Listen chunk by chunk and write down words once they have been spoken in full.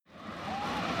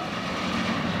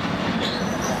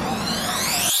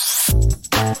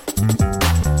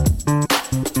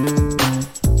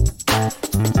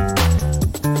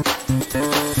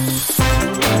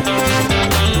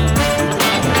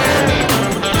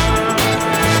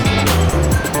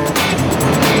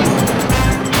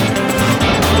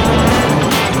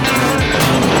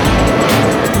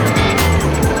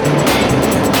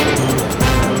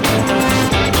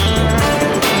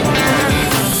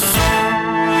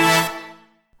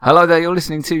Hello there, you're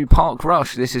listening to Park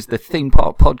Rush. This is the Theme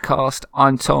Park Podcast.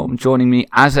 I'm Tom. Joining me,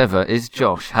 as ever, is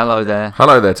Josh. Hello there.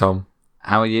 Hello there, Tom.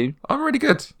 How are you? I'm really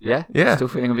good. Yeah? Yeah. Still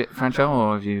feeling a bit fragile,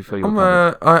 or have you fully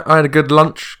I had a good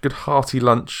lunch, good hearty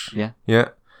lunch. Yeah? Yeah.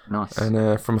 Nice.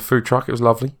 And from a food truck, it was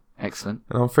lovely. Excellent.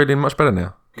 And I'm feeling much better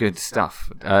now. Good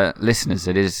stuff. Listeners,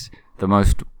 it is the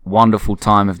most wonderful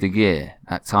time of the year.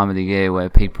 That time of the year where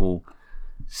people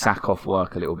sack off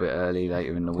work a little bit early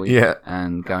later in the week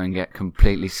and go and get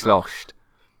completely sloshed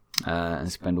and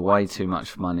spend way too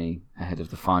much money ahead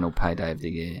of the final payday of the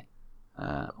year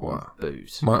on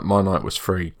booze. My night was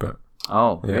free, but...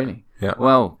 Oh, really? Yeah.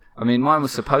 Well, I mean, mine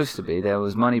was supposed to be. There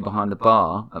was money behind the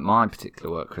bar at my particular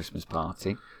work Christmas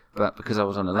party, but because I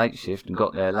was on a late shift and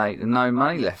got there late, and no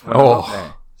money left when I got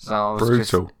there. So I was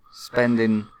brutal. Just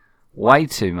spending way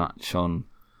too much on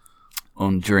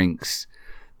drinks.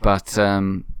 But,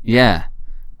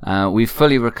 we've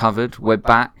fully recovered. We're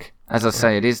back. As I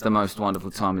say, it is the most wonderful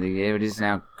time of the year. It is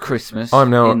now Christmas. I'm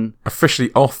now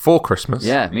officially off for Christmas.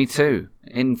 Yeah, me too.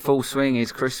 In full swing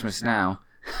is Christmas now.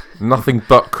 Nothing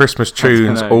but Christmas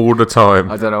tunes all the time.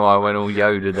 I don't know why I went all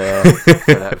Yoda there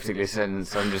for that particular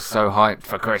sentence. I'm just so hyped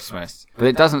for Christmas. But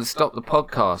it doesn't stop the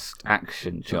podcast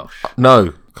action, Josh.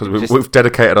 No, because we've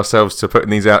dedicated ourselves to putting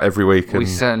these out every week. We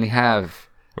certainly have.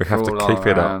 We have to keep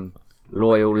it up.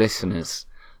 Loyal listeners.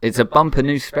 It's a bumper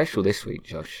news special this week,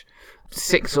 Josh.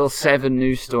 6 or 7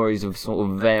 news stories of sort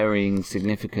of varying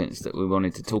significance that we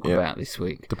wanted to talk about this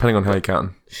week. Depending on how you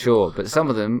count. Sure, but some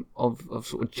of them of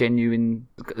sort of genuine,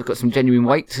 got some genuine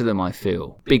weight to them, I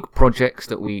feel. Big projects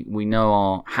that we know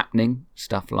are happening.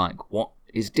 Stuff like, what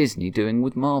is Disney doing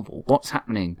with Marvel? What's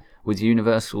happening with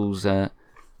Universal's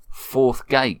fourth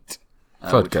gate?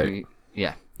 Third gate.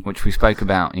 Which we spoke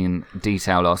about in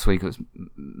detail last week. It was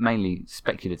mainly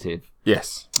speculative.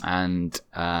 Yes. And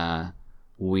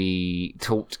we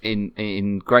talked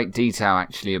in great detail,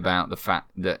 actually, about the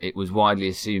fact that it was widely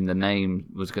assumed the name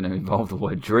was going to involve the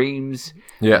word dreams.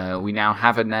 Yeah. We now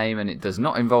have a name, and it does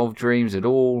not involve dreams at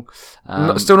all.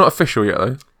 Still not official yet,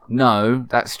 though. No,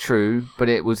 that's true. But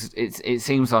it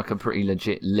seems like a pretty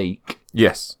legit leak.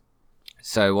 Yes.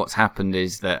 So what's happened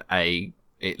is that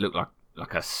it looked like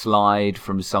a slide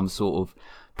from some sort of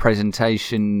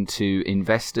presentation to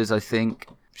investors, I think,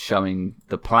 showing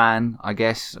the plan, I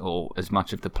guess, or as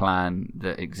much of the plan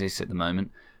that exists at the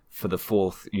moment for the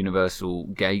 4th Universal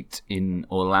Gate in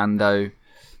Orlando.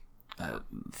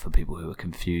 For people who are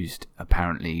confused,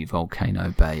 apparently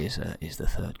Volcano Bay is the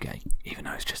 3rd gate, even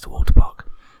though it's just a water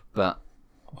park. But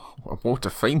a water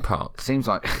theme park. Seems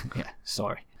like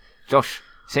Josh,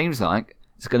 seems like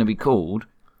it's going to be called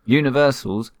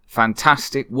Universal's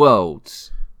Fantastic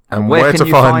Worlds. And where can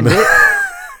you find it?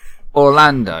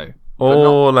 Orlando.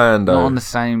 Orlando. Not on the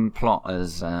same plot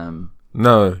as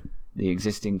no. The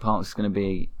existing park is going to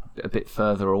be a bit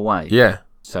further away. Yeah.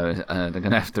 So they're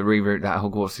going to have to reroute that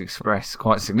Hogwarts Express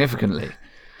quite significantly.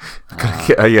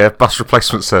 Get a bus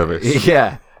replacement service.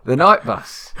 Yeah, the night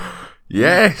bus.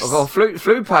 Yes. Or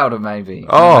flu powder, maybe.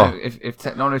 Oh. If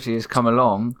technology has come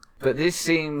along. But this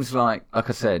seems like I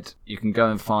said, you can go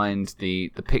and find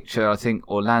the picture. I think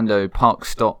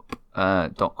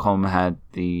OrlandoParkStop.com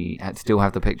still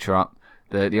have the picture up.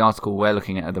 The article we're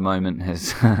looking at the moment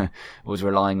was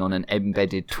relying on an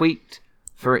embedded tweet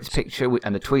for its picture,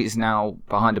 and the tweet is now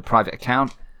behind a private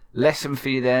account. Lesson for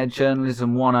you there,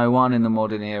 journalism 101 in the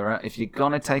modern era. If you're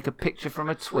gonna take a picture from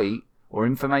a tweet or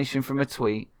information from a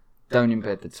tweet, don't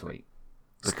embed the tweet,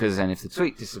 because then if the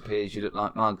tweet disappears, you look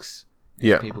like mugs.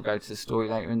 Yeah. People go to the story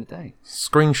later in the day.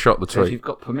 Screenshot the tweet. So if you've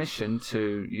got permission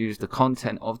to use the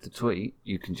content of the tweet,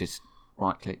 you can just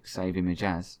right-click, save image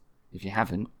as. If you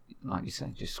haven't, like you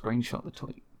say, just screenshot the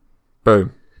tweet.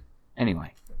 Boom.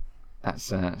 Anyway,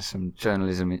 that's some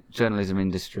journalism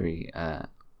industry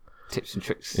tips and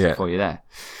tricks for you there.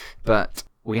 But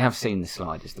we have seen the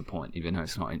slide, is the point, even though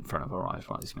it's not in front of our eyes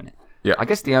right this minute. Yeah. I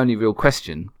guess the only real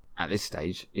question at this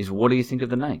stage is, what do you think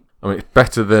of the name? I mean, it's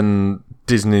better than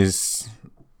Disney's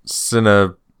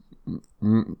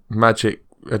Magic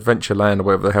Adventureland or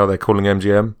whatever the hell they're calling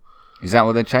MGM. Is that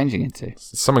what they're changing it to?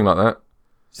 Something like that.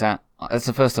 That's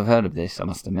the first I've heard of this, I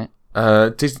must admit.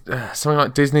 Something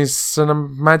like Disney's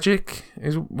Cinemagic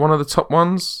is one of the top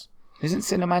ones. Isn't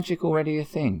Cinemagic already a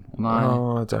thing?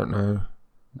 Oh, I don't know.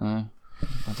 No,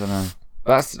 I don't know.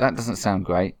 But that doesn't sound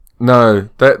great. No,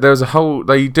 there was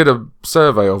they did a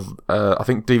survey of, I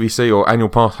think, DVC or annual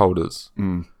pass holders.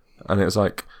 Mm. And it was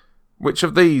like, which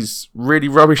of these really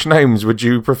rubbish names would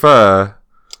you prefer?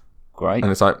 Great.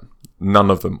 And it's like, none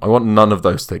of them. I want none of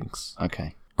those things.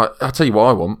 Okay. I'll tell you what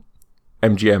I want.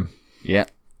 MGM. Yeah,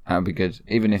 that would be good.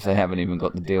 Even if they haven't even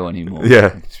got the deal anymore.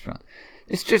 Yeah.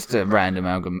 It's just a random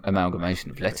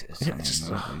amalgamation of letters.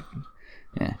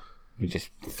 Yeah, We just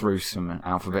threw some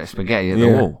alphabet spaghetti at the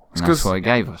wall, and that's what it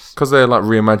gave us. Because they're like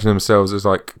reimagining themselves as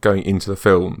like going into the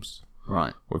films,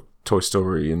 Right. with Toy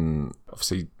Story and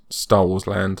obviously Star Wars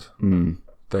Land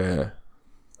there,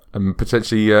 and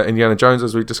potentially Indiana Jones,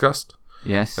 as we discussed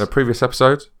Yes. in a previous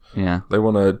episode. Yeah. They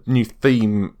want a new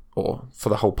theme for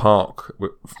the whole park,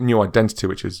 with new identity,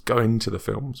 which is going into the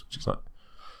films, which is like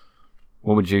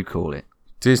What would you call it?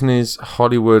 Disney's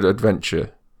Hollywood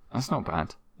Adventure. That's not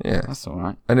bad. Yeah, That's all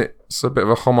right. and it's a bit of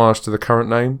a homage to the current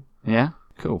name, Yeah.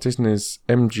 Cool. Disney's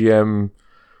MGM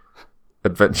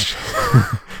Adventure.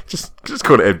 just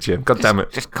call it MGM. God damn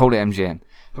it. Just call it MGM.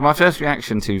 But my first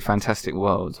reaction to Fantastic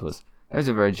Worlds was, those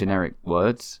are very generic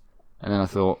words. And then I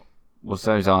thought, what's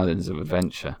those islands of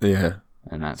adventure? Yeah.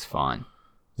 And that's fine.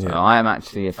 So Yeah. I am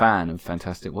actually a fan of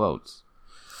Fantastic Worlds.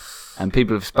 And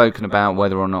people have spoken about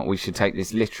whether or not we should take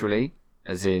this literally,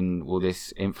 as in, will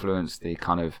this influence the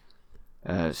kind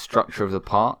of structure of the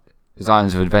park? Because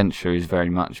Islands of Adventure is very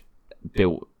much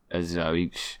built as though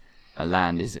each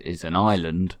land is an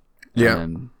island. Yeah.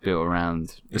 Built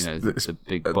around the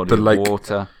big body the of lake.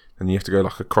 water. And you have to go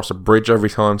like across a bridge every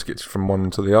time to get from one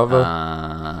to the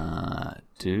other.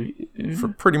 Do you? For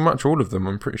pretty much all of them,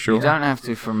 I'm pretty sure. You don't have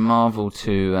to from Marvel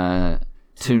to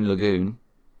Toon Lagoon.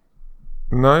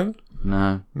 No,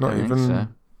 No, not don't think even. so.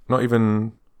 Not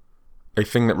even a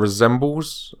thing that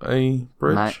resembles a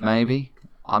bridge. Maybe.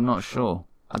 I'm not sure.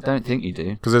 I don't think you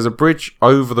do. Because there's a bridge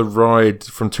over the ride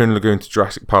from Toon Lagoon to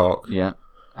Jurassic Park. Yeah.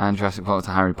 And Jurassic Park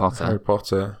to Harry Potter. Harry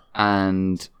Potter.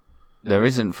 And there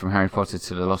isn't from Harry Potter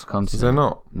to the Lost Continent. Is there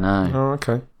not? No. Oh,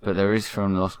 okay. But there is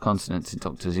from the Lost Continent to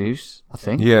Dr. Seuss, I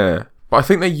think. Yeah. But I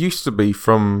think they used to be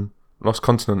from Lost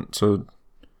Continent to...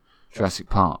 Jurassic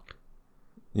Park.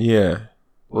 Yeah.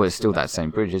 Well, it's still that same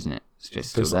bridge, isn't it? It's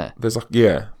just still there. There's like...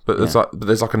 Yeah. But there's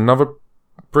Yeah. like another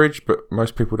bridge, but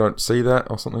most people don't see that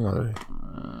or something. I don't know.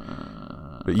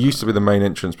 But it used to be the main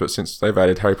entrance, but since they've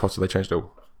added Harry Potter, they changed it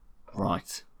all.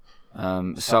 Right.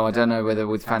 So I don't know whether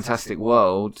with Fantastic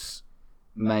Worlds,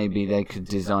 maybe they could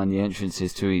design the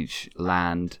entrances to each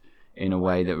land in a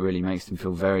way that really makes them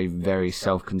feel very, very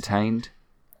self-contained.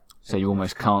 So you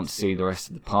almost can't see the rest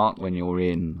of the park when you're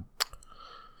in.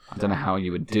 I don't know how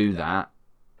you would do that,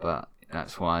 but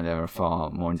that's why there are far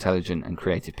more intelligent and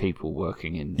creative people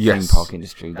working in the theme park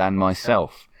industry than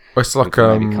myself. It's like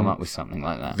Maybe come up with something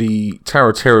like that. The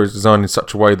Tower of Terror is designed in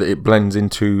such a way that it blends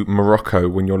into Morocco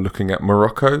when you're looking at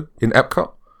Morocco in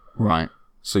Epcot. Right.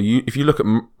 So if you look at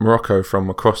Morocco from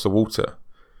across the water,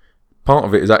 part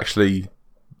of it is actually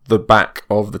the back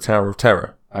of the Tower of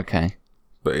Terror. Okay.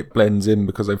 But it blends in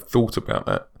because they've thought about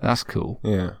that. That's cool.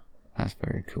 Yeah. That's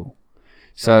very cool.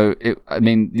 So,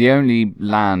 the only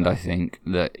land, I think,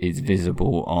 that is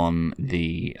visible on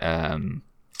the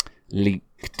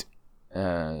leaked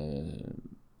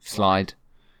slide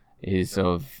is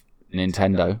of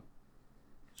Nintendo.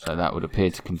 So that would appear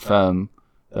to confirm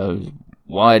those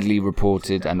widely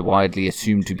reported and widely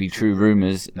assumed to be true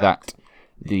rumours that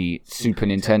the Super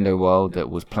Nintendo world that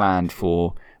was planned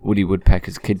for Woody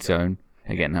Woodpecker's Kid Zone,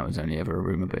 again, that was only ever a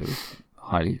rumour, but it was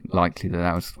highly likely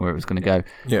that was where it was going to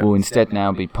go, will instead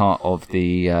now be part of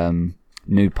the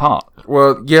new park.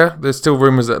 Well, yeah, there's still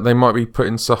rumours that they might be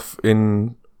putting stuff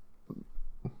in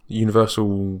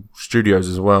Universal Studios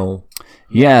as well.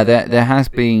 Yeah, there has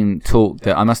been talk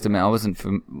that I must admit I wasn't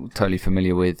totally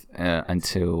familiar with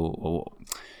until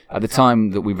at the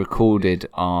time that we recorded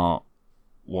our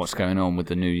What's Going On with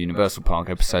the new Universal Park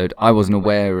episode. I wasn't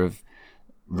aware of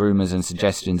rumours and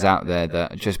suggestions out there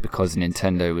that just because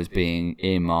Nintendo was being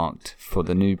earmarked for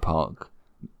the new park,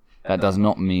 that does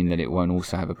not mean that it won't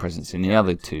also have a presence in the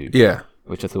other two. Yeah.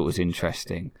 Which I thought was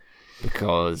interesting,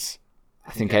 because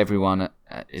I think everyone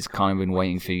has kind of been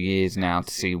waiting for years now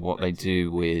to see what they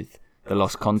do with the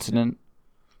Lost Continent.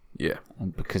 Yeah.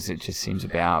 And because it just seems a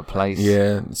bit out of place.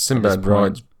 Yeah, Sinbad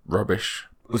ride's rubbish.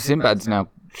 Well, Sinbad's now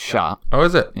shut. Oh,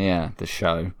 is it? Yeah, the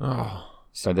show. Oh.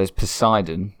 So there's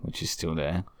Poseidon, which is still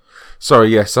there. Sorry,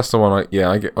 yes, that's the one.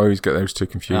 I always get those two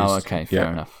confused. Oh, okay,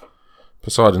 fair enough.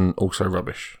 Poseidon, also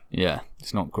rubbish. Yeah,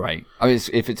 it's not great. I mean,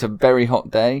 if it's a very hot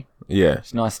day, yeah,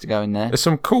 it's nice to go in there. There's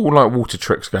some cool like water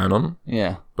tricks going on.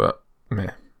 Yeah, but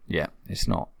meh. Yeah, it's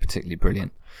not particularly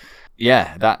brilliant.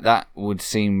 Yeah, that would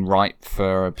seem ripe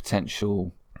for a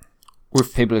potential.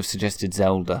 People have suggested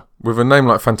Zelda. With a name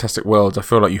like Fantastic Worlds, I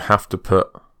feel like you have to put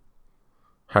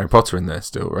Harry Potter in there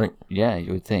still, right? Yeah,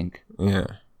 you would think. Yeah,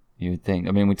 you would think.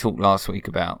 I mean, we talked last week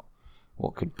about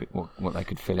what they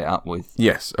could fill it up with.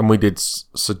 Yes, and we did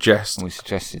suggest. And we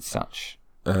suggested such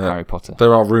Harry Potter.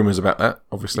 There are rumours about that,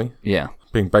 obviously. Yeah,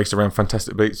 being based around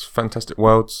Fantastic Beasts, Fantastic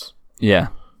Worlds. Yeah.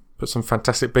 Put some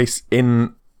fantastic beasts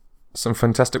in some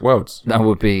fantastic worlds. That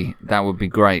would be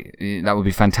great. That would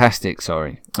be fantastic.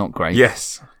 Sorry, not great.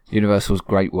 Yes. Universal's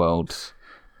Great Worlds,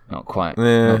 not quite,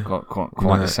 Yeah. not got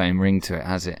quite the same ring to it,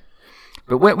 has it?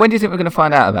 But when do you think we're going to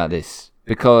find out about this?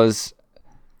 Because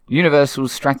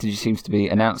Universal's strategy seems to be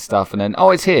announce stuff and then,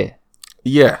 it's here.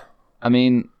 Yeah. I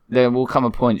mean, there will come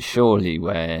a point, surely,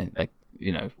 where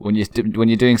when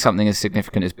you're doing something as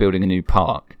significant as building a new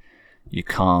park, you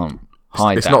can't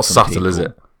hide. It's that not from subtle, people. is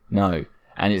it? No,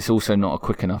 and it's also not a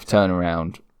quick enough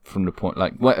turnaround from the point.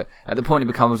 At the point it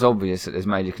becomes obvious that there's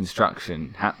major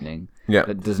construction happening. Yeah.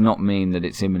 That does not mean that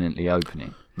it's imminently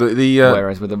opening. The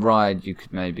Whereas with a ride, you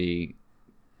could maybe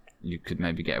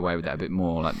get away with that a bit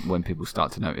more. Like when people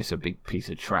start to notice a big piece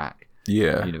of track,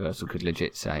 yeah. Universal could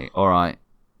legit say, "All right,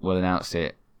 we'll announce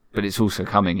it," but it's also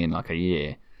coming in like a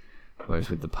year. Whereas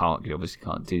with the park, you obviously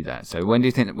can't do that. So when do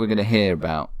you think that we're going to hear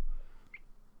about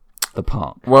the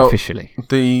park officially?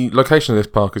 The location of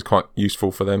this park is quite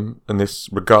useful for them in this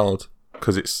regard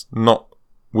because it's not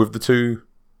with the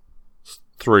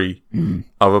 3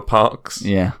 other parks.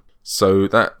 Yeah. So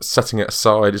that setting it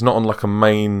aside is not on like a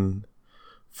main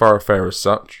thoroughfare as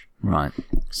such. Right.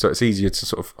 So it's easier to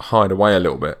sort of hide away a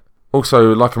little bit.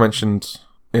 Also, like I mentioned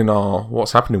in our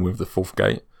What's Happening with the Fourth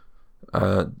Gate,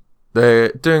 they're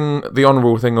doing the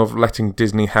honourable thing of letting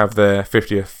Disney have their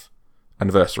 50th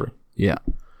anniversary. Yeah.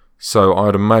 So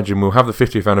I'd imagine we'll have the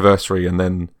 50th anniversary and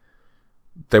then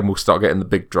we'll start getting the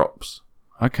big drops.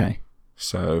 Okay.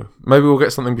 So maybe we'll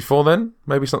get something before then.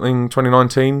 Maybe something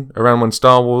 2019, around when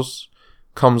Star Wars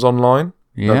comes online.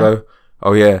 Yeah. They'll go,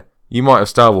 oh yeah, you might have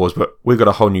Star Wars, but we've got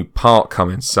a whole new park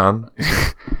coming, son.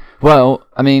 Well,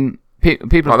 I mean,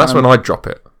 people... That's when I'd drop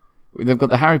it. They've got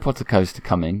the Harry Potter coaster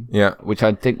coming. Yeah. Which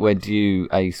I think we're due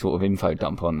a sort of info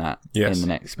dump on that Yes. in the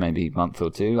next maybe month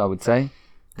or two, I would say.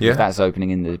 Yeah. If that's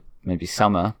opening in the maybe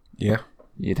summer, Yeah.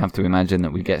 you'd have to imagine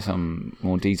that we get some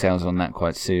more details on that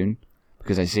quite soon.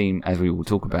 Because they seem, as we will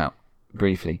talk about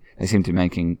briefly, they seem to be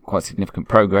making quite significant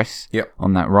progress Yep.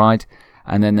 on that ride.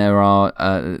 And then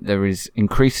there is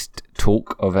increased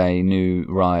talk of a new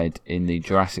ride in the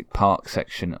Jurassic Park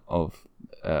section of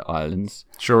Islands.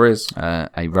 Sure is.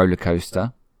 A roller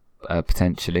coaster,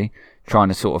 potentially, trying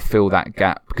to sort of fill that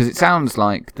gap. Because it sounds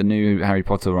like the new Harry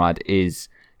Potter ride is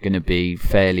going to be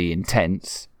fairly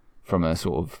intense from a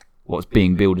sort of what's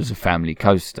being billed as a family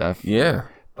coaster. Yeah.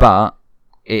 But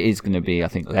it is going to be, I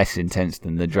think, less intense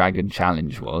than the Dragon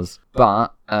Challenge was.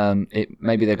 But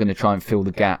maybe they're going to try and fill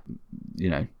the gap,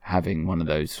 having one of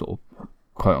those sort of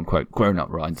quote-unquote grown-up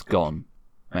rides gone.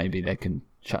 Maybe they can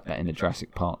chuck that in the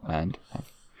Jurassic Park land.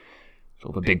 Have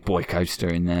sort of a big boy coaster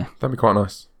in there. That'd be quite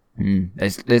nice.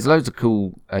 There's loads of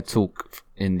cool talk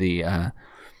in the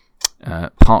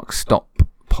Park Stop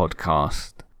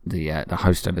podcast. The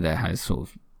host over there has sort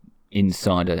of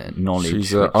insider knowledge.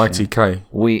 She's which, ITK.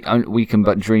 We can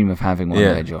but dream of having one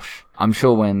Yeah. day, Josh. I'm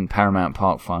sure when Paramount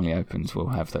Park finally opens, we'll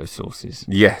have those sources.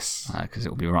 Yes. Because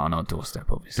it'll be right on our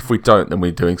doorstep, obviously. If we don't, then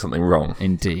we're doing something wrong.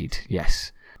 Indeed,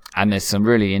 yes. And there's some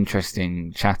really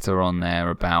interesting chatter on there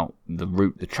about the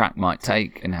route the track might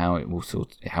take and how it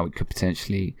could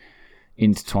potentially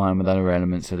intertwine with other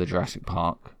elements of the Jurassic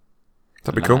Park.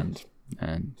 That'd be cool.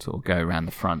 And sort of go around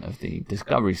the front of the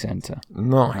Discovery Centre.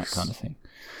 Nice. That kind of thing.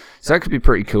 So that could be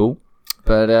pretty cool.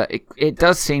 But it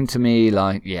does seem to me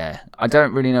like, I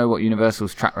don't really know what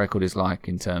Universal's track record is like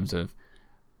in terms of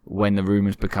when the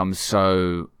rumours become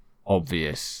so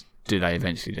obvious, do they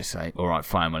eventually just say, all right,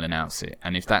 fine, we'll announce it?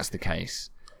 And if that's the case,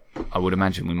 I would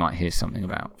imagine we might hear something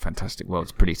about Fantastic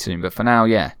Worlds pretty soon. But for now,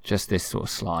 just this sort of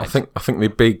slide. I think the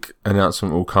big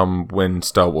announcement will come when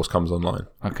Star Wars comes online.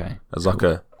 Okay. As like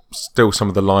still some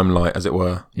of the limelight, as it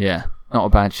were. Yeah, not a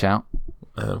bad shout.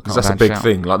 Because that's a big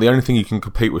thing. Like the only thing you can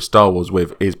compete with Star Wars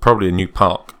with is probably a new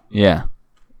park. Yeah.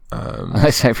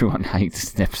 Unless everyone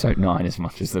hates Episode 9 as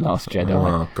much as The Last Jedi.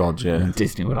 Oh God, yeah. And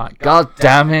Disney were like, God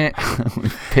damn it!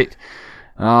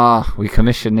 we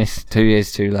commissioned this 2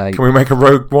 years too late. Can we make a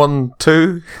Rogue One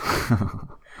 2?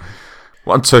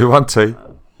 1 2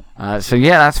 So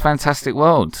that's Fantastic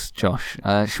Worlds, Josh.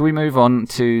 Shall we move on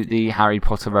to the Harry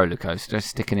Potter roller coaster,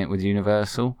 sticking it with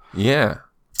Universal? Yeah.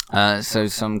 So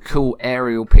some cool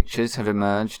aerial pictures have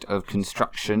emerged of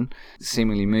construction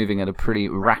seemingly moving at a pretty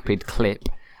rapid clip.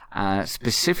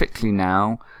 Specifically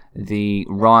now, the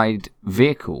ride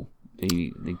vehicle,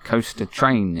 the coaster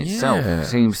train itself,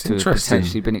 seems to have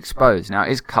potentially been exposed. Now,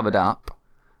 it is covered up.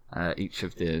 Each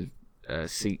of the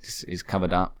seats is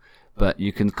covered up, but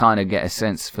you can kind of get a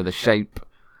sense for the shape,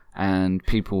 and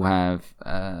people have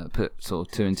put sort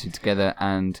of two and two together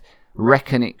and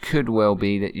reckon it could well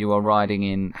be that you are riding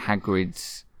in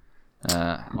Hagrid's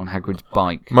on Hagrid's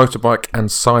bike. Motorbike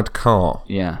and sidecar.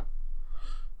 Yeah.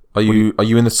 Are you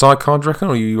in the sidecar, do you reckon?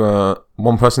 Or are you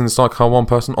one person in the sidecar, one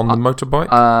person on the motorbike?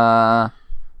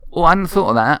 Well, I hadn't thought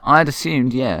of that. I had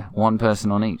assumed, one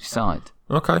person on each side.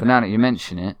 Okay. But now that you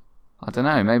mention it, I don't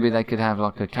know. Maybe they could have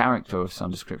like a character of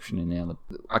some description in the other.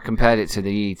 I compared it to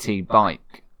the ET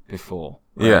bike before.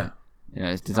 Right? Yeah. You know,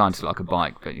 it's designed to look like a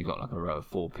bike, but you've got like a row of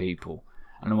 4 people.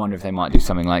 And I wonder if they might do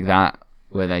something like that,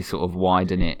 where they sort of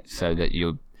widen it so that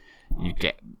you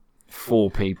get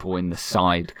 4 people in the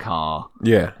sidecar.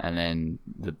 Yeah. And then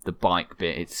the bike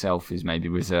bit itself is maybe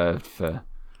reserved for,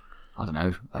 I don't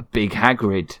know, a big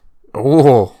Hagrid.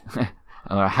 Oh.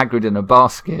 Or a Hagrid in a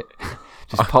basket.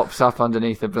 Just pops up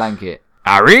underneath the blanket.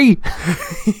 Harry!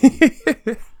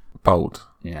 Bold.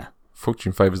 Yeah.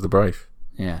 Fortune favours the brave.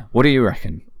 Yeah. What do you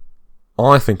reckon?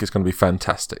 I think it's going to be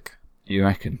fantastic. You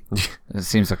reckon? It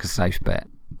seems like a safe bet.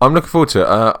 I'm looking forward to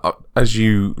it. As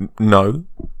you know,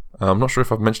 I'm not sure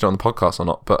if I've mentioned it on the podcast or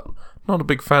not, but I'm not a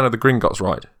big fan of the Gringotts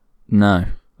ride. No.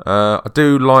 I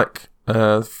do like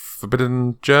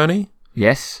Forbidden Journey.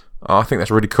 Yes. I think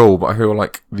that's really cool, but I feel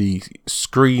like the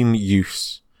screen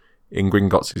use in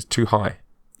Gringotts is too high.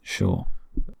 Sure.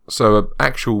 So an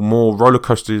actual more roller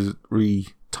coaster-y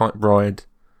type ride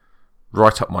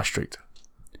right up my street.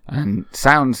 And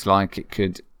sounds like it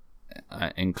could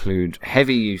include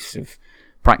heavy use of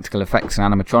practical effects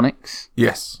and animatronics.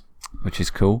 Yes. Which is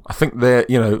cool. I think they're,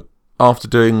 after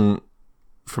doing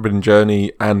Forbidden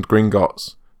Journey and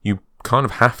Gringotts, you kind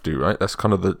of have to, right? That's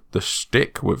kind of the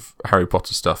shtick with Harry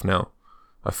Potter stuff now,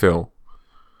 I feel.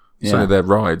 Yeah. Certainly their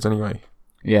rides, anyway.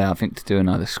 Yeah, I think to do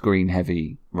another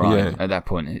screen-heavy ride, Yeah. at that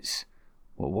point it's,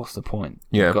 well, what's the point?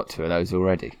 Yeah. We've got 2 of those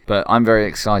already. But I'm very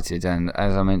excited, and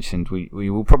as I mentioned, we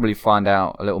will probably find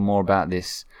out a little more about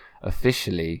this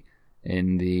officially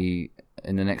in the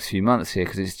next few months here,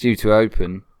 because it's due to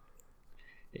open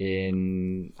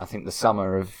in, I think, the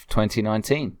summer of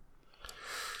 2019.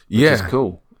 Which is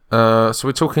cool. So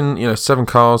we're talking, 7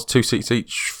 cars, 2 seats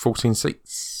each, 14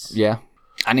 seats. Yeah.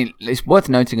 And it's worth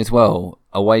noting as well,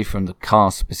 away from the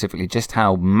car specifically, just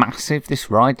how massive this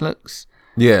ride looks.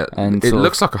 Yeah, And it sort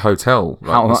looks like a hotel.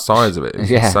 Like how the much- size of it is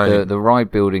Yeah, insane. the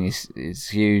ride building is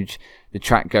huge. The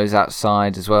track goes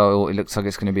outside as well. It looks like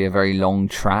it's going to be a very long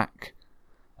track.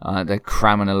 They're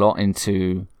cramming a lot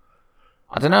into...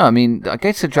 I don't know. I mean, I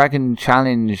guess the Dragon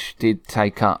Challenge did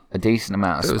take up a decent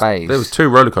amount of space. There was 2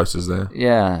 roller coasters there,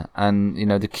 Yeah, and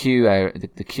the queue area,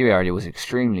 the queue area was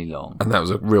extremely long. and that was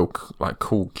a real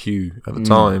cool queue at the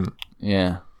time.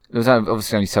 Yeah, there was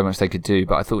obviously only so much they could do,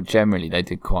 but I thought generally they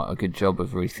did quite a good job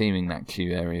of retheming that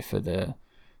queue area for the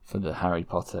Harry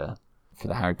Potter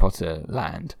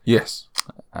land. Yes.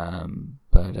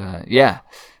 But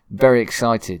very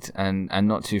excited and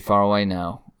not too far away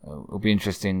now. It'll be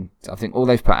interesting. I think all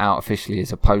they've put out officially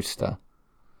is a poster,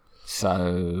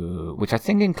 which I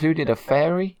think included a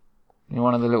fairy,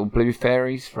 one of the little blue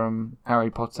fairies from Harry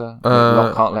Potter that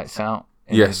Lockhart lets out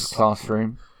in his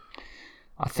classroom.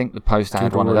 I think the poster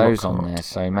had one of those on there,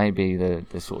 so maybe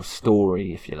the sort of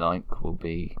story, if you like, will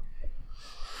be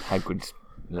Hagrid's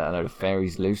let a load of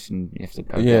fairies loose and you have to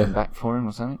go get them back for him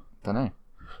or something. Don't know.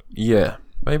 Yeah,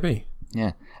 maybe.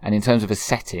 Yeah, and in terms of a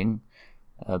setting,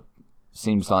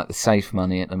 seems like the safe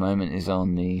money at the moment is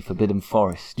on the Forbidden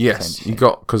Forest. Yes, you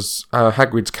got, because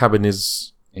Hagrid's cabin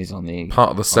is on the part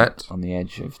of the set. on the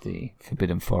edge of the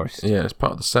Forbidden Forest. Yeah, it's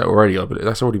part of the set already, I believe.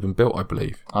 That's already been built, I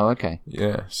believe. Oh, okay.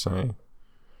 Yeah, so...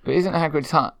 But isn't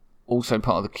Hagrid's hut also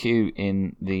part of the queue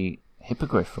in the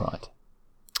Hippogriff ride?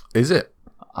 Is it?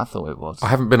 I thought it was. I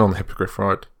haven't been on the Hippogriff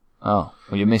ride. Oh,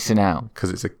 well, you're missing out.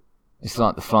 Because It's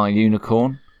like the Flying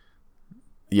Unicorn.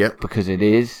 Yep. Because it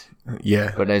is.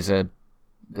 Yeah. But there's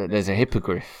a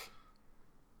hippogriff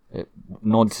that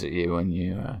nods at you when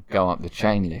you go up the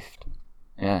chain lift.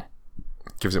 Yeah.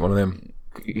 Gives it one of them.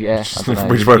 Yeah, I don't know.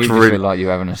 Which You works just really... feel like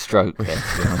you're having a stroke there,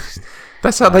 to be honest.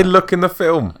 That's how they look in the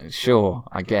film. Sure,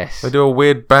 I guess. They do a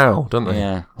weird bow, don't they?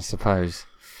 Yeah, I suppose.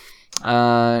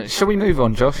 Shall we move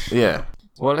on, Josh? Yeah.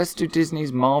 Well, let's do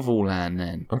Disney's Marvel Land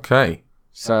then. Okay.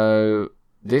 So,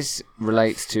 this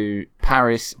relates to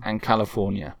Paris and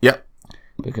California. Yep.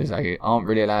 Because they aren't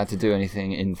really allowed to do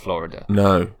anything in Florida.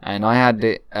 No. And I had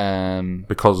it...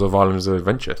 because of Islands of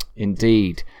Adventure.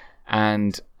 Indeed.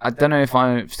 And I don't know if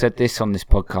I've said this on this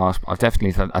podcast, but I've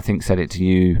definitely, I think, said it to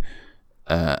you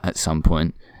at some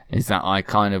point, is that I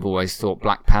kind of always thought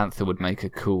Black Panther would make a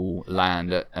cool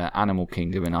land at Animal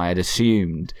Kingdom, and I had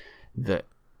assumed that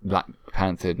Black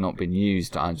Panther had not been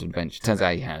used at Islands of Adventure. Turns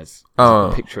out he has.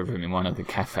 There's a picture of him in one of the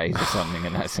cafes or something,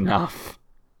 and that's enough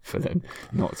for them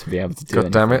not to be able to do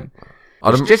anything. God damn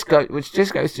it. Which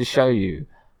just goes to show you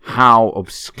how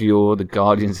obscure the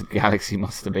Guardians of the Galaxy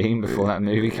must have been before that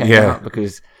movie came Yeah. out,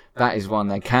 because that is one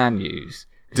they can use.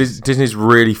 Disney's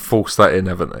really forced that in,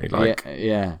 haven't they? Like,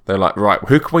 Yeah. they're like, right,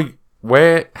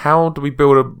 how do we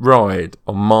build a ride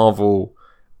on Marvel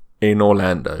in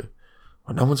Orlando?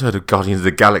 Well, no one's heard of Guardians of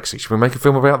the Galaxy. Should we make a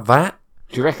film about that?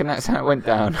 Do you reckon that's how it went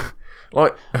down?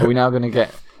 Like, Are we now going to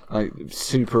get like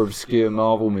super obscure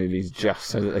Marvel movies just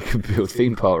so that they can build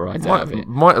theme park rides out of it?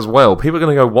 might as well. People are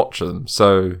going to go watch them,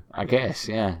 so... I guess,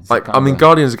 yeah. It's Like, kind I of mean, a-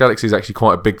 Guardians of the Galaxy is actually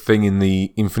quite a big thing in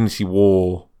the Infinity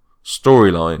War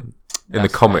storyline in the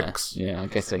that's comics. fair. Yeah, I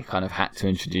guess they kind of had to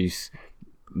introduce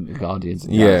the Guardians of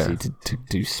the Yeah. Galaxy to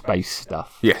do space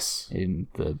stuff Yes. in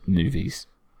the movies.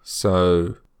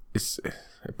 So, it's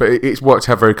worked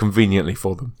out very conveniently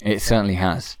for them. It certainly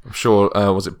has. I'm sure,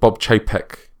 was it Bob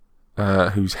Chapek,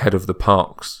 who's head of the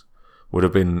parks, would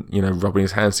have been, rubbing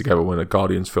his hands together when a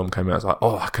Guardians film came out. It's like,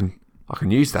 oh, I can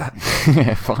use that.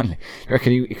 Yeah, finally. You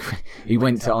reckon he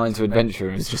went to Islands of Adventure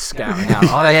and was just scouting out,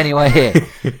 are they anywhere here?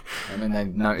 And then they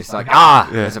noticed, like,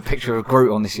 there's a picture of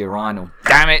Groot on this urinal.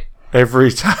 Damn it!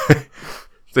 Every time.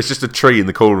 There's just a tree in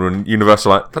the corner, and Universal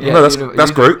like, no,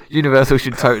 that's Groot. Universal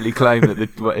should totally claim that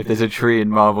if there's a tree in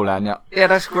Marvel Land, yeah,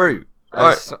 that's Groot.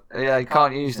 Yeah, you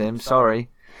can't use them, sorry.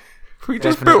 We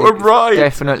just built a ride.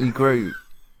 Definitely Groot.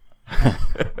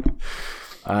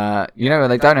 Where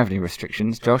they don't have any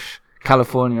restrictions, Josh?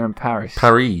 California and Paris.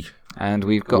 Paris. And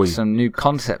we've got some new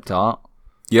concept art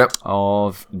Yep.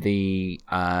 of the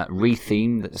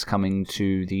re-theme that's coming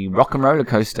to the Rock and Roller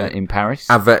Coaster in Paris.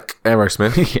 Avec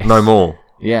Aerosmith. Yes. No more.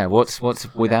 Yeah, what's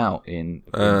without in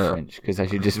French? Because they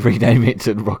should just rename it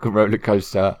to the Rock and Roller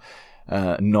Coaster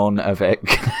non-avec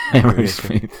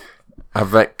Aerosmith.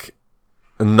 Avec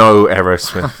no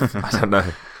Aerosmith. I don't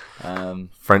know.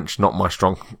 French, not my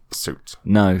strong suit.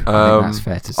 No, I think that's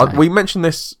fair to say. We mentioned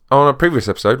this on a previous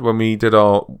episode when we did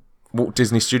our Walt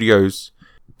Disney Studios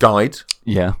guide,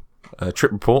 Yeah,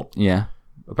 trip report yeah.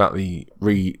 about the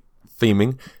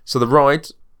re-theming. So the ride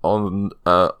of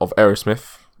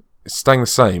Aerosmith is staying the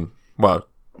same. Well,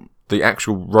 the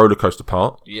actual roller coaster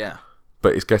part, Yeah.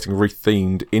 but it's getting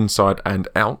re-themed inside and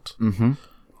out. Mm-hmm.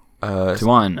 To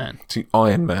Iron Man. To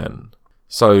Iron Man.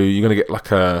 So you're going to get like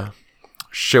a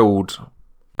SHIELD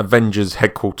Avengers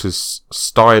headquarters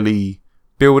styly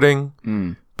building.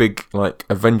 Big like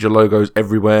Avenger logos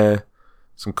everywhere.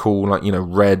 Some cool like,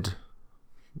 red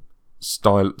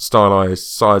stylized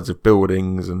sides of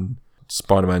buildings and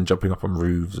Spider-Man jumping up on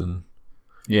roofs and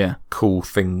Yeah. cool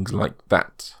things like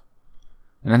that.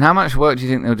 And then how much work do you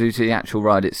think they'll do to the actual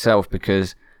ride itself?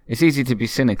 Because it's easy to be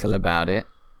cynical about it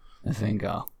and think,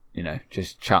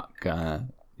 just chuck the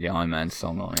Iron Man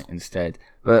song on it instead.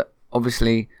 But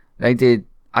obviously they did.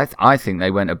 I think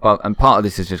they went above, and part of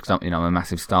this is just because I'm a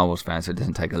massive Star Wars fan, so it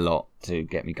doesn't take a lot to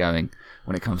get me going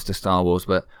when it comes to Star Wars.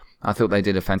 But I thought they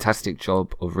did a fantastic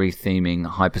job of re-theming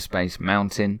Hyperspace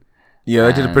Mountain. Yeah,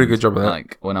 they did a pretty good job of that.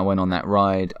 Like when I went on that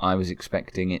ride, I was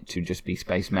expecting it to just be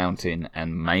Space Mountain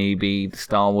and maybe the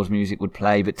Star Wars music would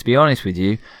play. But to be honest with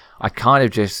you, I kind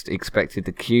of just expected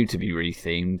the queue to be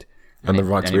re-themed. And the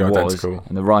ride to be identical.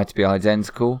 And the ride to be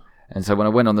identical. And so when I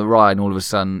went on the ride, and all of a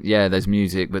sudden, there's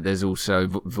music, but there's also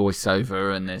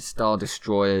voiceover, and there's Star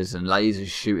Destroyers and lasers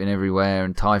shooting everywhere,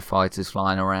 and TIE fighters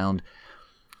flying around.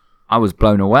 I was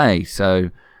blown away. So,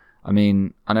 I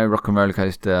mean, I know Rock and Roller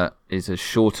Coaster is a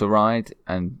shorter ride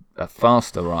and a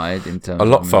faster ride in terms. A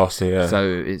lot faster, yeah. So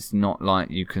it's not like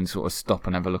you can sort of stop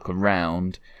and have a look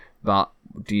around. But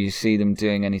do you see them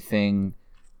doing anything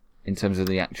in terms of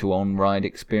the actual on-ride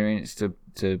experience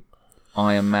to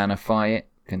Iron Manify it?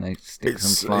 Can they stick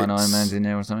some flying Iron Mans in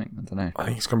there or something? I don't know. I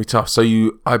think it's going to be tough. So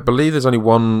I believe there's only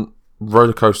one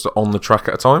roller coaster on the track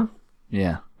at a time.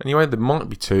 Yeah. Anyway, there might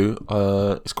be two.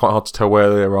 It's quite hard to tell where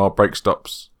there are brake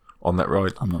stops on that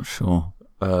ride. I'm not sure.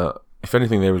 If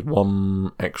anything, there is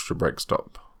one extra brake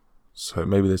stop. So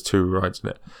maybe there's two rides in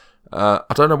it. I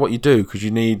don't know what you do, because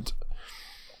you need...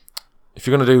 If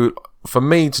you're going to do... For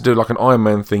me to do like an Iron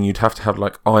Man thing, you'd have to have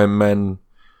like Iron Man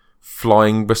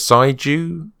flying beside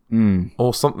you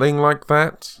or something like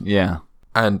that. Yeah.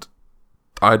 And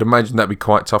I'd imagine that'd be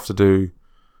quite tough to do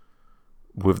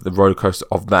with the roller coaster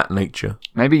of that nature.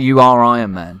 Maybe you are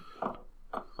Iron Man.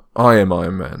 I am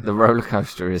Iron Man. The roller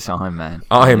coaster is Iron Man.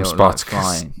 I am You're, Spartacus. Like,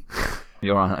 flying.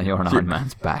 You're on Iron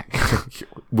Man's back.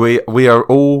 We are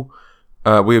all...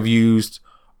 we have used...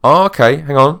 Oh, okay,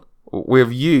 hang on. We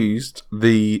have used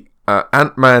the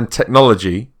Ant-Man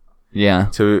technology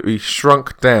to be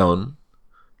shrunk down,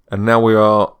 and now we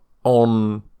are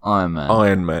on Iron Man.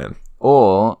 Iron Man.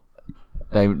 Or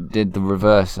They did the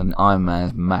reverse, and Iron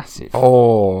Man's massive.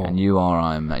 Oh, And you are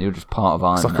Iron Man. You're just part of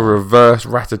Iron it's Man. like a reverse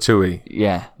Ratatouille.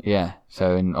 Yeah.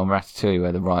 So on Ratatouille,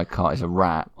 where the ride cart is a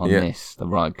rat, on Yeah. this, the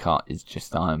ride cart is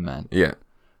just Iron Man. Yeah,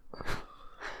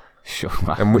 Sure.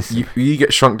 and you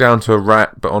get shrunk down to a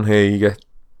rat, but on here you get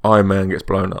Iron Man gets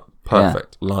blown up.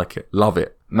 Perfect. Like it. Love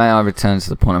it. May I return to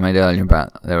the point I made earlier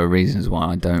about there are reasons why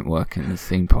I don't work in the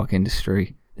theme park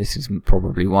industry. This is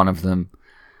probably one of them.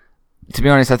 To be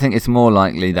honest, I think it's more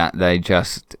likely that they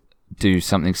just do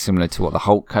something similar to what the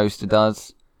Hulk coaster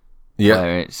does. Yeah.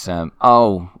 Where it's,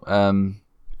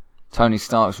 Tony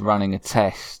Stark's running a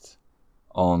test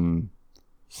on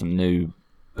some new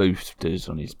boosters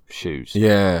on his shoes.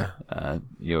 Yeah.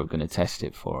 You're going to test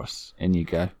it for us. In you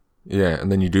go. Yeah,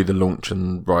 and then you do the launch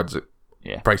and rides it.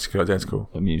 Yeah. Basically identical.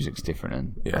 The music's different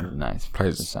and Yeah. other than that, it's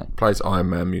the Plays same. Iron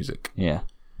Man music. Yeah.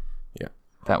 Yeah.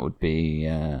 That would be...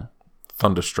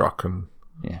 Thunderstruck and...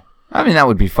 Yeah. I mean, that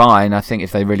would be fine. I think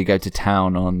if they really go to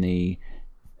town on the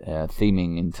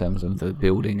theming in terms of the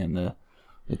building and the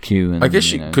queue. And I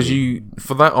guess because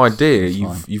for that idea, it's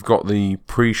fine. you've got the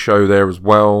pre-show there as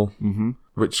well, Mm-hmm.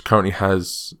 which currently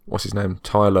has, what's his name,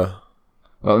 Tyler.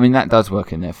 Well, I mean, that does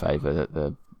work in their favour,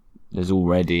 that there's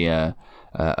already a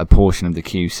portion of the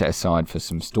queue set aside for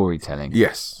some storytelling.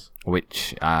 Yes.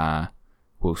 Which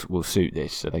will suit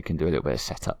this, so they can do a little bit of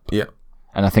setup. Yeah.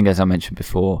 And I think, as I mentioned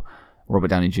before, Robert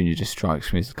Downey Jr. just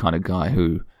strikes me as the kind of guy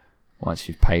who, once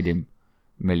you've paid him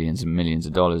millions and millions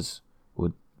of dollars,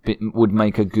 would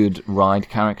make a good ride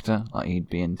character. Like, he'd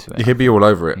be into it. He'd be all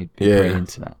over it. He'd be really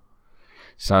into that.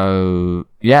 So,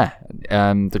 yeah,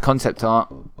 the concept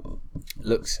art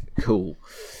looks cool.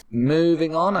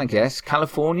 Moving on, I guess,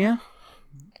 California.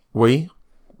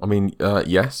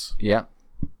 Yes. Yeah.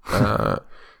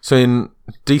 So in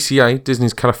DCA,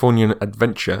 Disney's Californian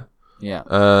Adventure, Yeah.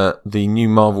 the new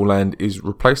Marvel Land is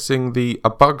replacing the A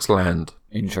Bug's Land,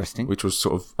 Interesting. which was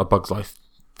sort of A Bug's Life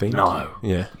themed. No.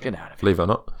 Yeah. Get out of here. Believe it or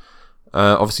not.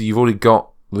 Obviously, you've already got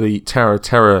the Tower of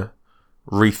Terror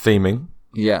re-theming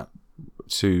Yeah.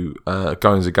 to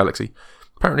Guardians of the Galaxy.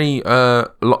 Apparently, a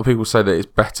lot of people say that it's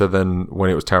better than when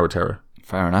it was Tower of Terror.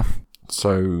 Fair enough.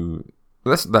 So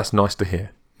that's nice to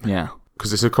hear. Yeah.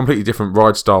 Because it's a completely different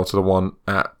ride style to the one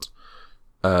at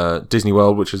Disney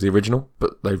World, which is the original.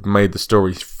 But they've made the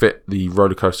story fit the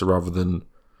roller coaster rather than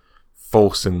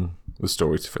forcing the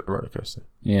story to fit the roller coaster.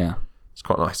 Yeah. It's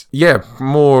quite nice. Yeah,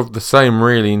 more of the same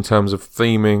really in terms of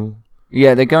theming.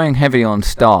 Yeah, they're going heavy on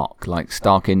Stark, like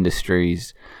Stark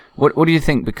Industries. What do you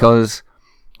think? Because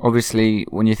obviously,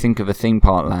 when you think of a theme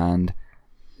park land,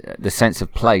 the sense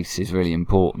of place is really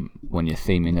important when you're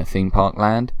theming a theme park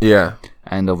land. Yeah.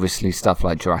 And obviously, stuff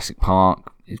like Jurassic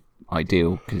Park is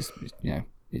ideal because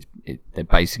they're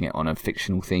basing it on a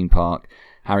fictional theme park.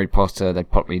 Harry Potter, they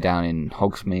pop me down in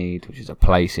Hogsmeade, which is a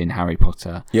place in Harry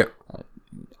Potter. Yeah.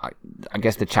 I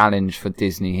guess the challenge for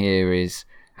Disney here is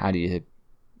how do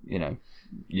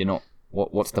you're not.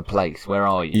 What's the place? Where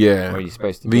are you? Yeah. Where are you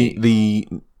supposed to be? The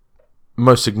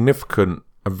most significant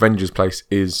Avengers place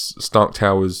is Stark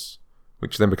Towers,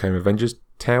 which then became Avengers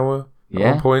Tower at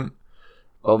one point.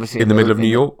 Obviously, in the middle of New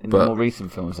York, in but the more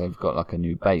recent films, they've got like a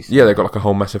new base. yeah, they've got like a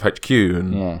whole massive HQ,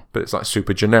 Yeah. but it's like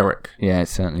super generic. Yeah, it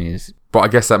certainly is. But I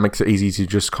guess that makes it easy to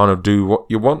just kind of do what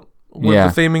you want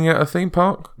with the theming at a theme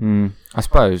park. I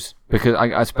suppose because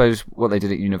I suppose what they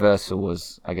did at Universal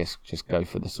was, I guess, just go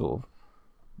for the sort of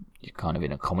you're kind of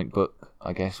in a comic book.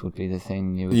 I guess would be the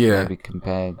thing you would maybe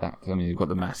compare that. I mean, you've got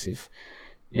the massive.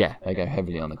 Yeah, they go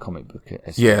heavily on the comic book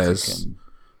aesthetic. Yes. And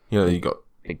You got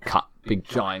big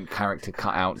giant character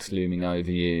cutouts looming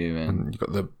over you, and you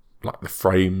got the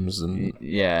frames and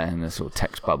and the sort of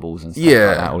text bubbles and stuff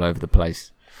like that all over the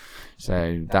place.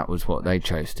 So that was what they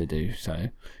chose to do. So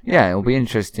yeah, it'll be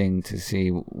interesting to see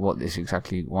what this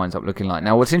exactly winds up looking like.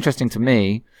 Now, what's interesting to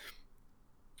me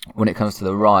when it comes to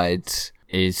the rides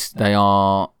is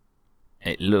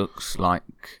it looks like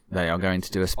they are going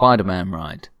to do a Spider-Man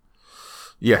ride.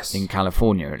 Yes. In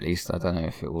California, at least. I don't know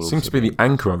if it will. Seems to be the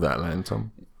anchor of that land,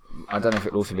 Tom. I don't know if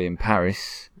it will also be in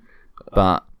Paris,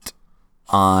 but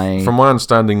from my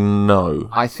understanding, no.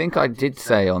 I think I did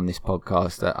say on this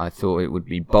podcast that I thought it would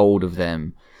be bold of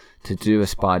them to do a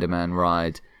Spider-Man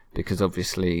ride because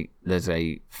obviously there's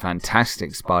a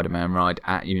fantastic Spider-Man ride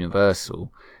at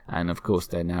Universal, and of course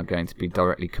they're now going to be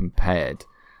directly compared.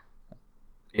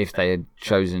 If they had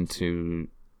chosen to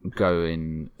go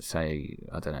in, say,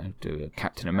 I don't know, do a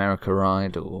Captain America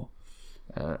ride or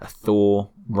a Thor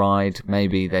ride,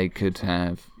 maybe they could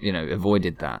have,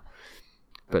 avoided that.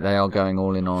 But they are going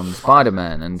all in on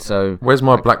Spider-Man, and so... Where's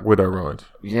my Black Widow ride?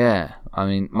 Yeah, I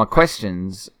mean, my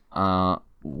questions are,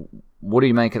 what do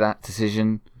you make of that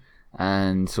decision?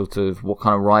 and sort of what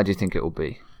kind of ride do you think it will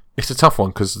be? It's a tough one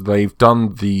because they've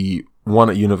done the one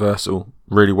at Universal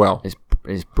really well.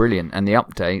 It's brilliant, and the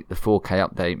 4K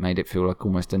update, made it feel like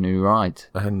almost a new ride.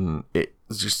 And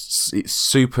it's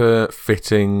super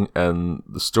fitting, and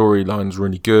the storyline's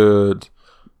really good.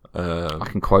 I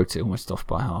can quote it almost off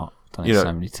by heart. I've done it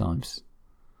so many times.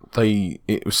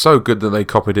 It was so good that they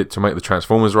copied it to make the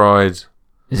Transformers ride.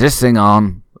 Is this thing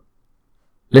on?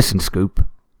 Listen, Scoop.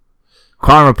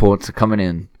 Crime reports are coming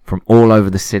in from all over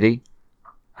the city,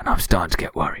 and I'm starting to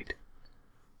get worried.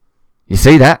 You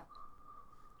see that?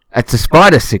 That's a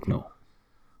spider signal.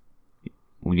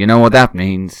 Well, you know what that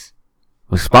means.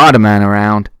 With Spider-Man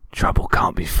around, trouble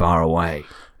can't be far away.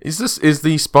 Is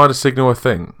the spider signal a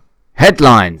thing?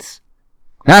 Headlines.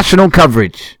 National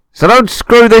coverage. So don't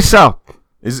screw this up.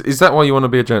 Is that why you want to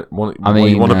be a journalist?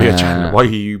 Why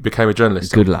you became a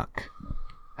journalist? Good luck.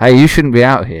 Hey, you shouldn't be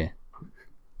out here.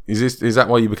 Is that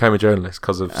why you became a journalist?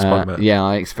 Because of Spider-Man? Yeah,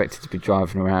 I expected to be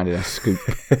driving around in a Scoop.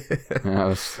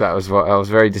 that was what I was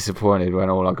very disappointed when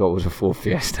all I got was a Ford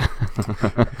Fiesta.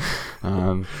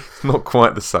 Not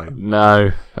quite the same.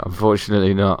 No,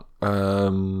 unfortunately not.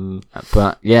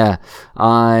 But yeah,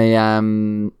 I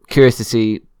am curious to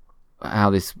see how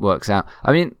this works out.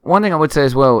 I mean, one thing I would say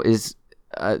as well is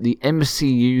the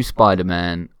MCU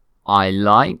Spider-Man I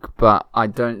like, but I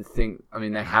don't think. I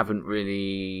mean, they haven't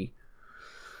really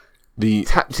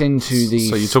tapped into the.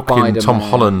 So you're talking Spider-Man. Tom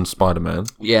Holland Spider-Man?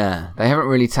 Yeah, they haven't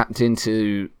really tapped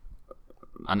into.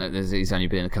 I know he's only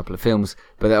been in a couple of films,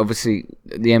 but obviously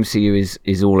the MCU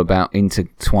is all about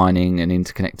intertwining and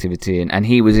interconnectivity, and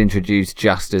he was introduced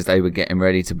just as they were getting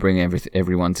ready to bring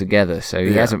everyone together. So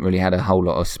he hasn't really had a whole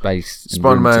lot of space and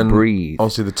Spider-Man, room to breathe.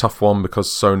 Obviously the tough one because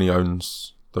Sony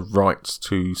owns the rights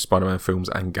to Spider-Man films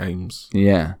and games.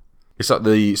 Yeah, it's like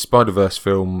the Spider-Verse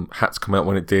film had to come out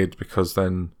when it did because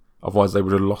then otherwise they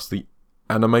would have lost the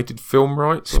animated film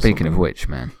rights. Speaking of which,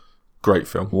 man. Great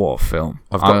film. What a film.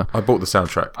 I bought the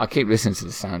soundtrack. I keep listening to the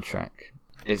soundtrack.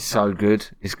 It's so good.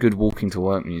 It's good walking to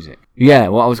work music. Yeah,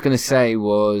 what I was going to say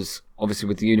was, obviously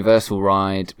with the Universal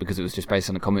ride, because it was just based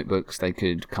on the comic books, they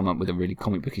could come up with a really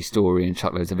comic booky story and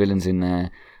chuck loads of villains in there.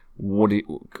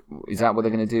 Is that what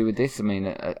they're going to do with this? I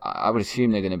mean, I would assume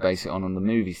they're going to base it on the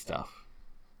movie stuff.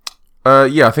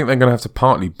 Yeah, I think they're going to have to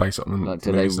partly base it on the movie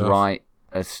stuff. Do they write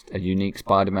a unique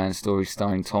Spider-Man story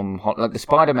starring Tom Holland? Like the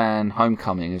Spider-Man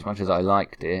Homecoming, as much as I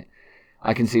liked it,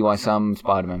 I can see why some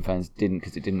Spider-Man fans didn't,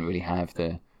 because it didn't really have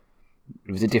it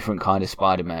was a different kind of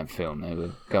Spider-Man film. They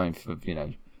were going for,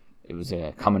 it was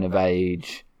a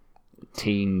coming-of-age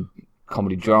teen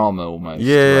comedy drama almost.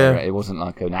 Yeah. It wasn't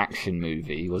like an action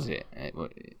movie, was it?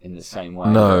 In the same way.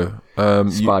 No.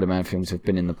 Spider-Man films have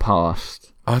been in the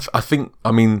past. I think,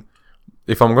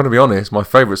 if I'm going to be honest, my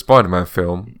favourite Spider-Man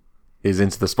film is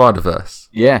Into the Spider-Verse.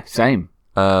 Yeah, same.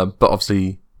 But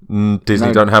obviously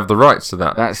Disney don't have the rights to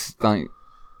that. That's like,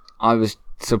 I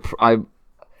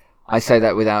say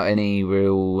that without any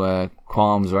real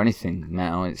qualms or anything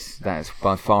now. That's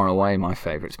by far and away my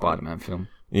favourite Spider-Man film.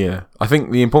 Yeah. I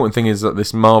think the important thing is that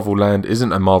this Marvel land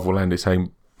isn't a Marvel land, it's a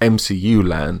MCU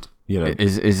land.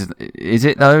 Is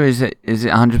it though? Is it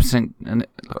 100%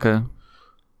 like a...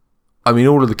 I mean,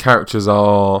 all of the characters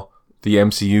are the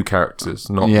MCU characters,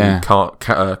 not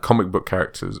the comic book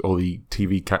characters or the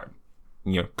TV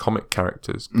comic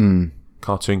characters,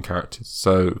 cartoon characters.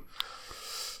 So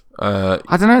I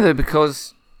don't know though,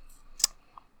 because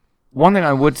one thing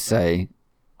I would say,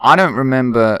 I don't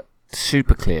remember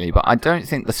super clearly, but I don't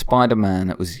think the Spider-Man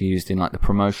that was used in like the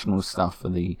promotional stuff for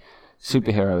the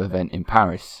superhero event in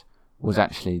Paris was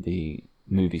actually the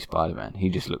movie Spider-Man. He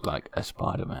just looked like a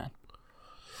Spider-Man.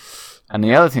 And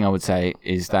the other thing I would say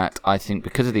is that I think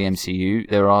because of the MCU,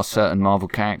 there are certain Marvel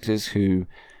characters who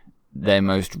their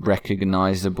most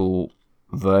recognizable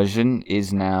version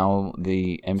is now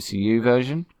the MCU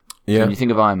version. Yeah. So when you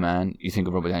think of Iron Man, you think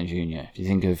of Robert Downey Jr. If you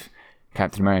think of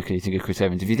Captain America, you think of Chris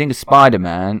Evans. If you think of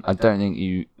Spider-Man, I don't think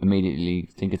you immediately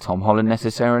think of Tom Holland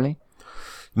necessarily.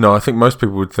 No, I think most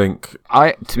people would think...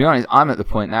 To be honest, I'm at the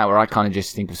point now where I kind of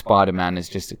just think of Spider-Man as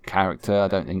just a character. I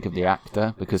don't think of the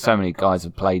actor, because so many guys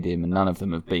have played him and none of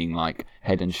them have been like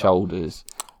head and shoulders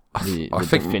the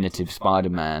definitive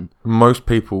Spider-Man. Most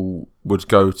people would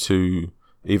go to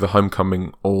either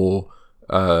Homecoming or...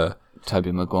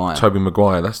 Tobey Maguire. Tobey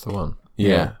Maguire, that's the one.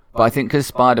 Yeah. But I think because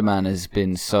Spider-Man has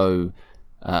been so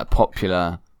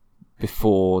popular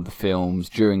before the films,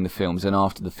 during the films and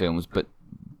after the films, but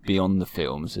beyond the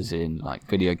films, as in like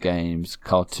video games,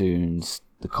 cartoons,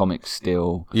 the comics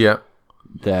still. Yeah.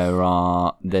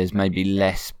 There's maybe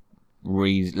less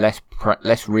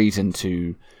reason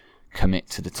to commit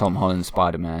to the Tom Holland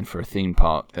Spider-Man for a theme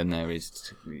park than there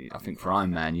is, I think, for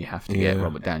Iron Man. You have to get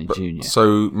Robert Downey Jr.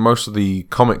 So most of the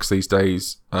comics these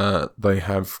days, they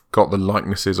have got the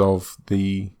likenesses of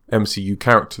the MCU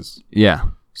characters. Yeah.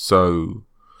 So,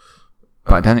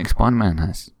 but I don't think Spider-Man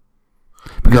has.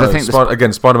 Because I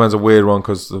think Spider-Man's a weird one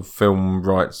because the film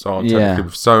rights are technically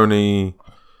with Sony.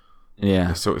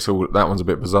 Yeah. So it's all, that one's a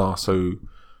bit bizarre. So,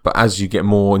 but as you get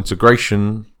more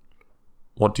integration,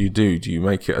 what do? Do you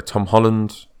make it a Tom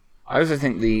Holland? I also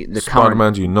think the Spider-Man,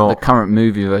 current, do you not? the current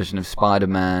movie version of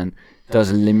Spider-Man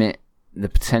does limit the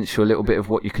potential a little bit of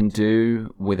what you can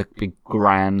do with a big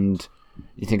grand.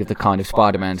 You think of the kind of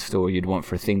Spider-Man story you'd want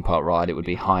for a theme park ride. It would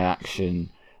be high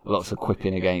action, lots of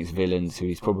quipping against villains who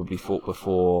he's probably fought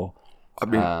before. I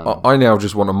mean, I now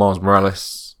just want a Miles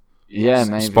Morales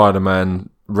maybe. Spider-Man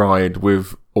ride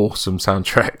with awesome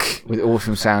soundtrack. With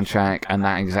awesome soundtrack and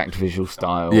that exact visual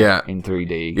style in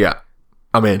 3D. Yeah,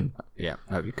 I'm in. Yeah,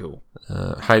 that'd be cool.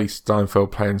 Haley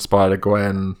Steinfeld playing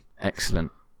Spider-Gwen.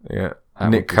 Excellent. Yeah.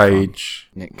 Nick Cage.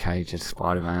 Nick Cage as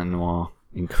Spider-Man Noir.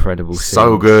 Incredible scene.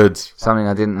 So good. Something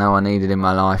I didn't know I needed in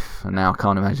my life, and now I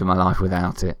can't imagine my life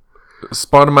without it.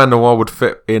 Spider-Man Noir would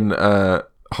fit in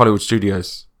Hollywood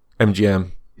Studios,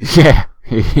 MGM. Yeah,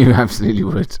 you absolutely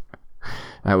would.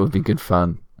 That would be good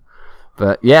fun.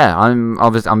 But yeah,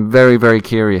 I'm very, very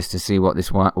curious to see what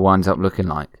this winds up looking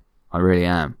like. I really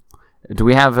am. Do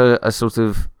we have a sort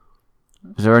of...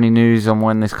 Is there any news on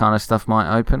when this kind of stuff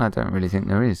might open? I don't really think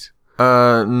there is.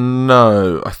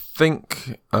 No. I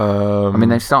think... I mean,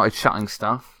 they've started shutting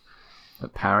stuff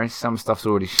at Paris. Some stuff's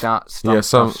already shut.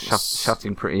 Stuff's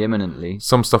shutting pretty imminently.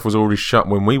 Some stuff was already shut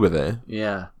when we were there.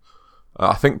 Yeah.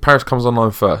 I think Paris comes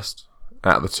online first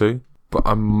out of the two, but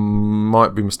I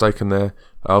might be mistaken there.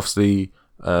 Obviously,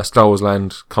 Star Wars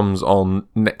Land comes on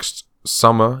next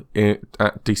summer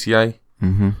at DCA.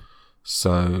 Mm-hmm.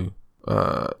 So,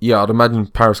 I'd imagine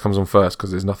Paris comes on first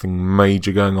because there's nothing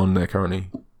major going on there currently.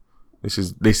 This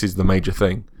is the major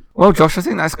thing. Well, Josh, I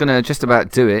think that's going to just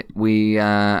about do it. We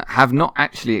have not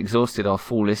actually exhausted our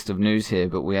full list of news here,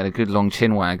 but we had a good long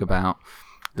chinwag about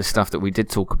the stuff that we did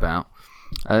talk about.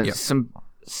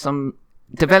 Some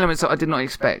developments that I did not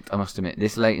expect, I must admit,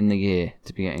 this late in the year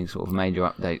to be getting sort of major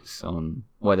updates on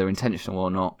whether intentional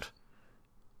or not.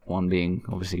 One being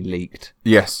obviously leaked.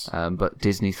 Yes. But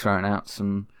Disney throwing out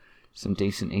some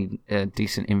decent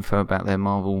info about their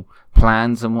Marvel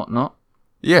plans and whatnot.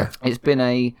 Yeah. It's been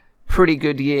a pretty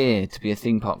good year to be a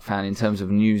theme park fan in terms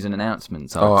of news and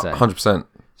announcements, I would say. 100%.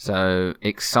 So,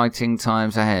 exciting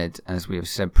times ahead, as we have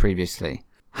said previously.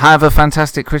 Have a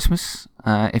fantastic Christmas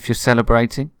if you're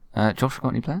celebrating. Josh, got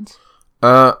any plans?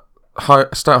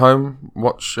 Stay at home,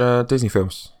 watch Disney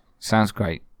films. Sounds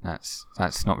great. That's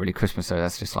not really Christmas, though.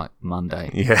 That's just like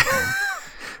Monday. Yeah.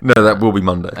 No, that will be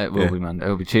Monday. It will be Monday. It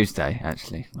will be Tuesday,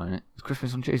 actually, won't it? It's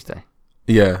Christmas on Tuesday.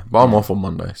 Yeah, but I'm off on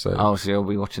Monday, so... Oh, so you'll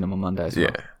be watching them on Monday as well.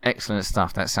 Yeah. Excellent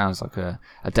stuff. That sounds like a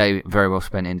day very well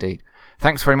spent indeed.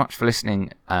 Thanks very much for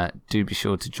listening. Do be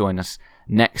sure to join us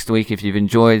next week. If you've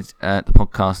enjoyed the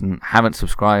podcast and haven't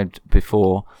subscribed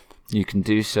before, you can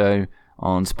do so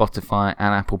on Spotify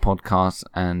and Apple Podcasts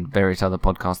and various other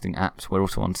podcasting apps. We're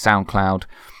also on SoundCloud,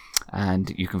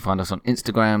 and you can find us on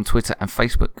Instagram, Twitter, and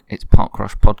Facebook. It's Park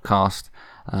Rush Podcast.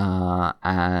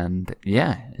 And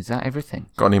yeah, is that everything?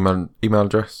 Got an email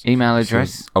address? Email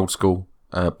address? Old school.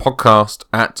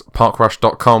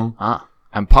 Podcast@parkrush.com.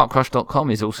 And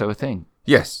parkrush.com is also a thing.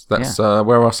 Yes, that's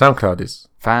where our SoundCloud is.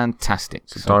 Fantastic.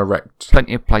 So direct.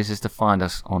 Plenty of places to find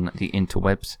us on the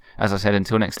interwebs. As I said,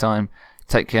 until next time,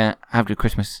 take care, have a good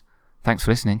Christmas. Thanks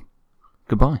for listening.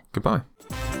 Goodbye. Goodbye.